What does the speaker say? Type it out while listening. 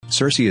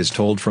Circe is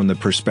told from the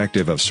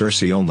perspective of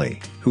Circe only,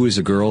 who is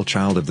a girl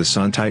child of the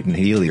sun titan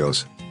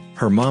Helios.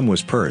 Her mom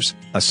was Perse,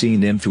 a sea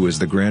nymph who is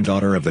the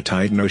granddaughter of the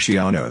titan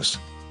Oceanos.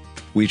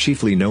 We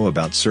chiefly know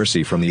about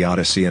Circe from the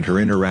Odyssey and her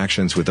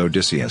interactions with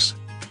Odysseus.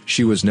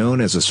 She was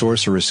known as a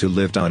sorceress who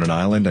lived on an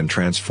island and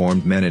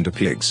transformed men into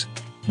pigs.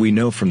 We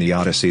know from the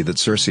Odyssey that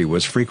Circe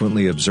was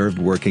frequently observed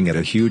working at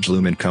a huge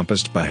loom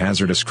encompassed by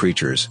hazardous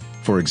creatures,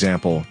 for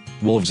example,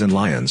 wolves and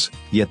lions,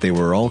 yet they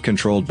were all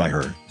controlled by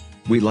her.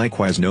 We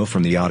likewise know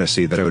from the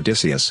Odyssey that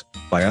Odysseus,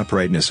 by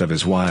uprightness of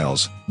his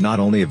wiles, not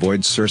only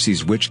avoids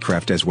Circe's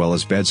witchcraft as well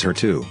as beds her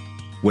too.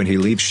 When he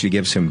leaves she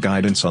gives him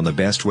guidance on the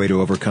best way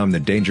to overcome the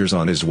dangers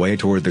on his way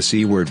toward the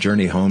seaward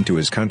journey home to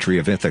his country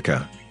of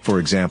Ithaca, for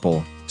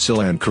example,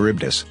 Scylla and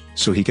Charybdis,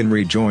 so he can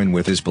rejoin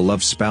with his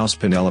beloved spouse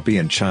Penelope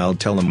and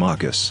child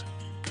Telemachus.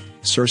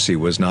 Circe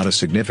was not a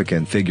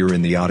significant figure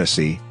in the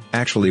Odyssey.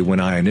 Actually, when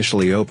I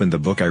initially opened the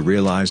book I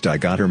realized I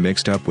got her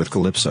mixed up with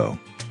Calypso.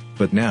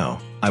 But now,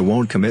 I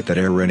won't commit that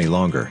error any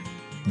longer.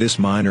 This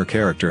minor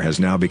character has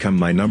now become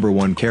my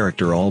 #1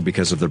 character, all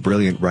because of the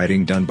brilliant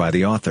writing done by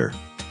the author.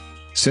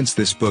 Since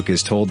this book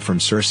is told from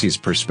Circe's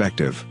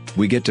perspective,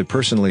 we get to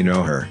personally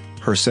know her,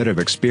 her set of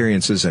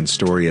experiences and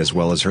story as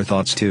well as her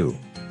thoughts too.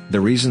 The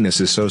reason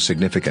this is so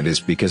significant is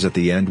because at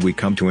the end we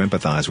come to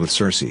empathize with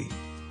Circe.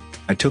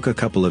 I took a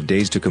couple of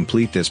days to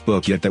complete this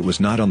book, yet that was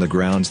not on the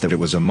grounds that it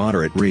was a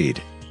moderate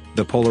read.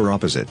 The polar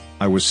opposite,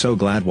 I was so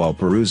glad while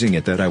perusing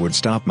it that I would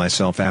stop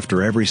myself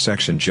after every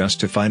section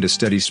just to find a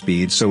steady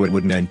speed so it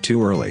wouldn't end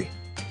too early.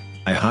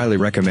 I highly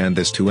recommend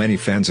this to any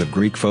fans of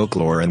Greek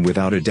folklore and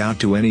without a doubt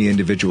to any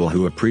individual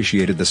who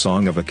appreciated the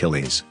Song of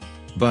Achilles.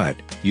 But,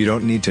 you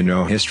don't need to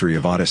know history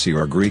of Odyssey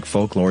or Greek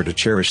folklore to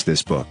cherish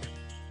this book.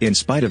 In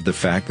spite of the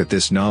fact that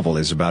this novel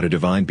is about a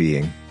divine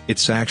being,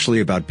 it's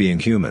actually about being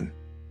human.